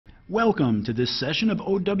Welcome to this session of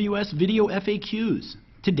OWS Video FAQs.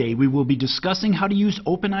 Today we will be discussing how to use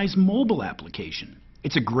OpenEye's mobile application.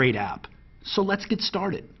 It's a great app, so let's get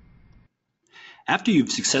started. After you've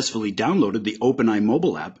successfully downloaded the OpenEye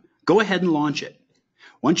mobile app, go ahead and launch it.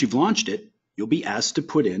 Once you've launched it, you'll be asked to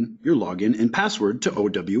put in your login and password to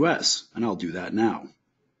OWS, and I'll do that now.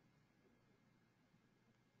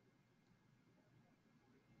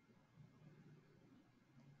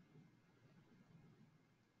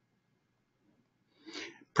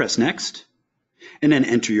 Press Next, and then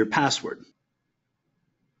enter your password.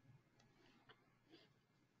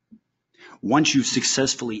 Once you've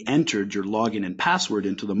successfully entered your login and password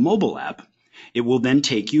into the mobile app, it will then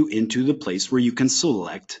take you into the place where you can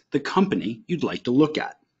select the company you'd like to look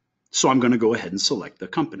at. So I'm going to go ahead and select the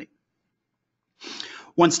company.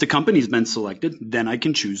 Once the company's been selected, then I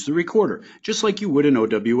can choose the recorder, just like you would in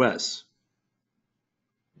OWS.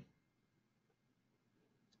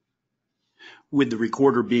 With the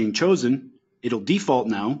recorder being chosen, it'll default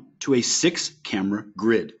now to a 6-camera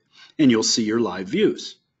grid, and you'll see your live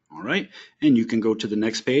views. All right, and you can go to the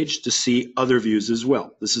next page to see other views as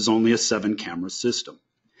well. This is only a 7-camera system.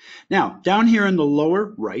 Now, down here in the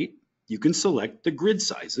lower right, you can select the grid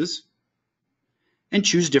sizes and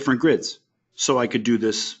choose different grids. So I could do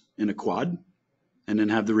this in a quad and then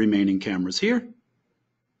have the remaining cameras here.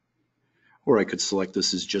 Or I could select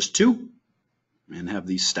this as just 2 and have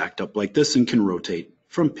these stacked up like this and can rotate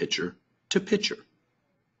from picture to picture.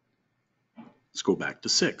 Let's go back to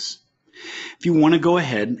 6. If you want to go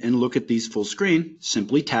ahead and look at these full screen,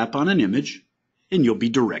 simply tap on an image and you'll be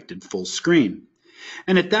directed full screen.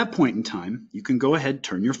 And at that point in time, you can go ahead,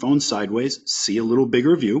 turn your phone sideways, see a little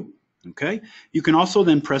bigger view. Okay. You can also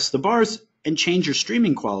then press the bars and change your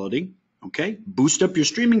streaming quality. Okay. Boost up your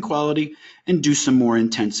streaming quality and do some more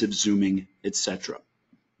intensive zooming, etc.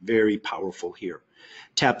 Very powerful here.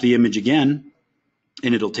 Tap the image again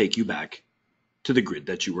and it'll take you back to the grid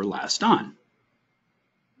that you were last on.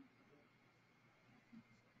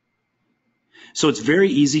 So it's very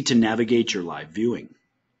easy to navigate your live viewing.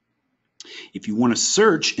 If you want to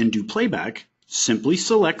search and do playback, simply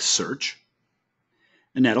select Search,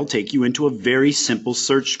 and that'll take you into a very simple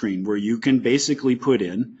search screen where you can basically put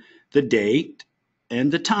in the date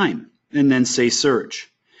and the time, and then say Search.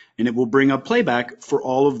 And it will bring up playback for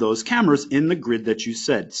all of those cameras in the grid that you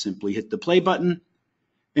said. Simply hit the play button,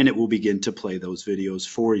 and it will begin to play those videos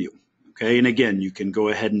for you. Okay, and again, you can go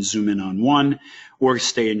ahead and zoom in on 1 or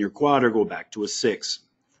stay in your quad or go back to a 6.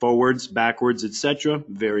 Forwards, backwards, etc.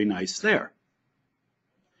 Very nice there.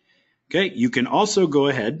 Okay, you can also go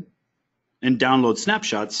ahead and download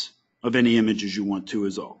snapshots of any images you want to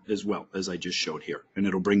as well as I just showed here. And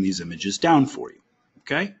it'll bring these images down for you.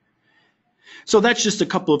 Okay, so that's just a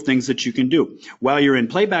couple of things that you can do. While you're in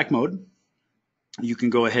playback mode, you can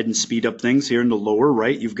go ahead and speed up things. Here in the lower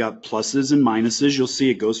right, you've got pluses and minuses. You'll see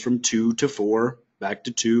it goes from 2 to 4, back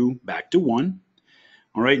to 2, back to 1.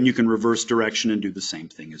 All right, and you can reverse direction and do the same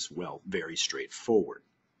thing as well. Very straightforward.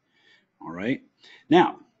 All right,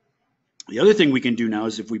 now, the other thing we can do now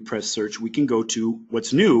is if we press search, we can go to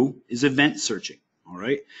what's new is event searching. All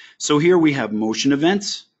right, so here we have motion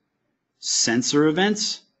events, sensor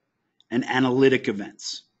events, and analytic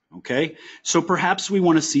events. Okay, so perhaps we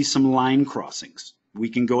want to see some line crossings. We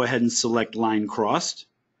can go ahead and select line crossed.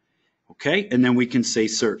 Okay, and then we can say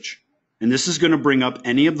search. And this is going to bring up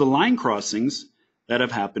any of the line crossings that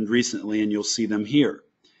have happened recently, and you'll see them here.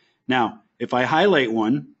 Now, if I highlight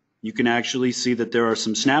one, you can actually see that there are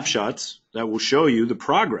some snapshots that will show you the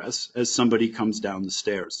progress as somebody comes down the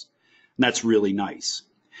stairs. And that's really nice.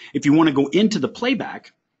 If you want to go into the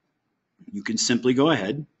playback, you can simply go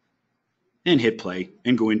ahead and hit play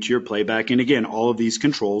and go into your playback. And again, all of these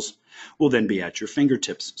controls will then be at your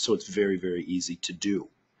fingertips. So it's very, very easy to do.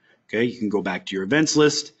 Okay, you can go back to your events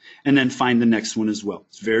list and then find the next one as well.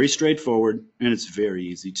 It's very straightforward and it's very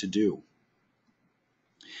easy to do.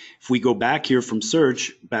 If we go back here from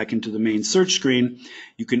search, back into the main search screen,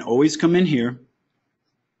 you can always come in here,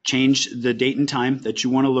 change the date and time that you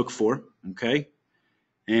want to look for, okay?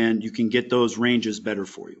 And you can get those ranges better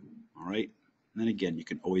for you, all right? And then again, you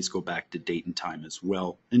can always go back to date and time as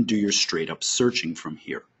well and do your straight up searching from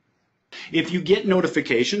here. If you get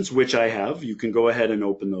notifications, which I have, you can go ahead and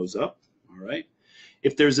open those up. All right.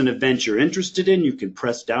 If there's an event you're interested in, you can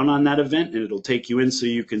press down on that event and it'll take you in so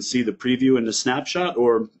you can see the preview and the snapshot,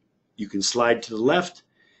 or you can slide to the left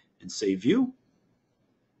and say view.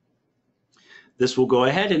 This will go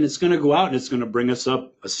ahead and it's going to go out and it's going to bring us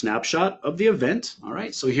up a snapshot of the event. All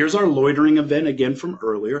right. So here's our loitering event again from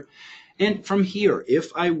earlier. And from here,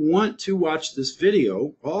 if I want to watch this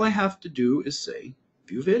video, all I have to do is say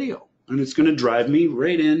view video. And it's going to drive me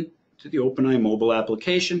right in to the OpenEye Mobile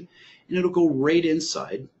application, and it'll go right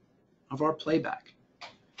inside of our playback.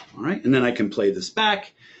 All right, and then I can play this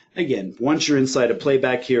back. Again, once you're inside a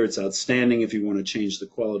playback here, it's outstanding. If you want to change the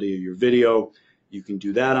quality of your video, you can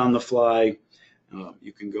do that on the fly.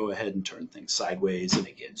 You can go ahead and turn things sideways and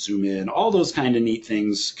again zoom in. All those kind of neat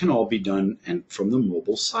things can all be done and from the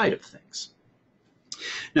mobile side of things.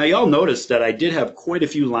 Now y'all noticed that I did have quite a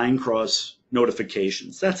few line cross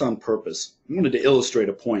notifications. That's on purpose. I wanted to illustrate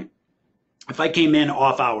a point. If I came in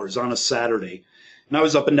off hours on a Saturday and I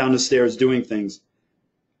was up and down the stairs doing things,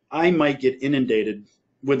 I might get inundated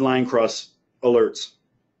with line cross alerts.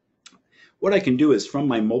 What I can do is from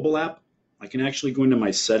my mobile app, I can actually go into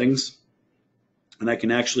my settings and I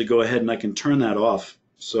can actually go ahead and I can turn that off.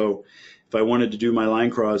 So if I wanted to do my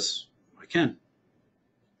line cross, I can.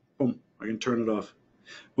 Boom, I can turn it off.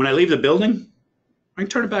 When I leave the building, I can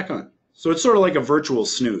turn it back on. So it's sort of like a virtual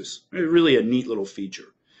snooze. Really a neat little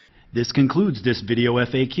feature. This concludes this video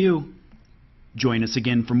FAQ. Join us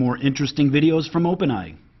again for more interesting videos from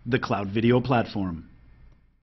OpenEye, the cloud video platform.